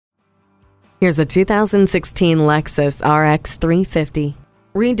Here's a 2016 Lexus RX 350.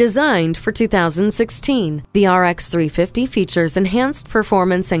 Redesigned for 2016, the RX 350 features enhanced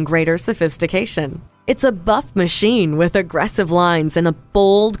performance and greater sophistication. It's a buff machine with aggressive lines and a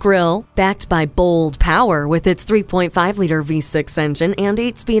bold grille, backed by bold power with its 3.5-liter V6 engine and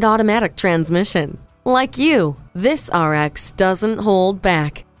 8-speed automatic transmission. Like you, this RX doesn't hold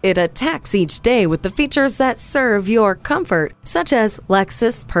back. It attacks each day with the features that serve your comfort, such as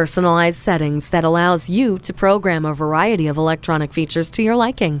Lexus personalized settings that allows you to program a variety of electronic features to your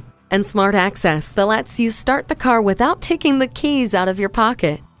liking, and smart access that lets you start the car without taking the keys out of your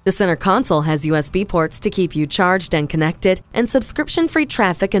pocket. The center console has USB ports to keep you charged and connected, and subscription-free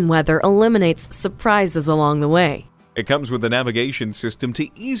traffic and weather eliminates surprises along the way. It comes with a navigation system to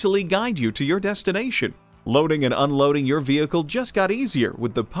easily guide you to your destination. Loading and unloading your vehicle just got easier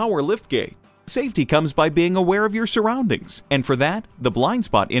with the power liftgate. Safety comes by being aware of your surroundings, and for that, the blind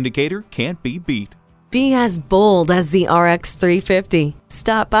spot indicator can't be beat. Be as bold as the RX 350.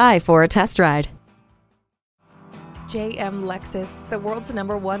 Stop by for a test ride. JM Lexus, the world's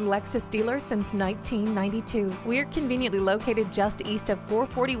 #1 Lexus dealer since 1992. We're conveniently located just east of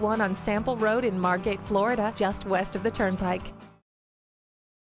 441 on Sample Road in Margate, Florida, just west of the Turnpike.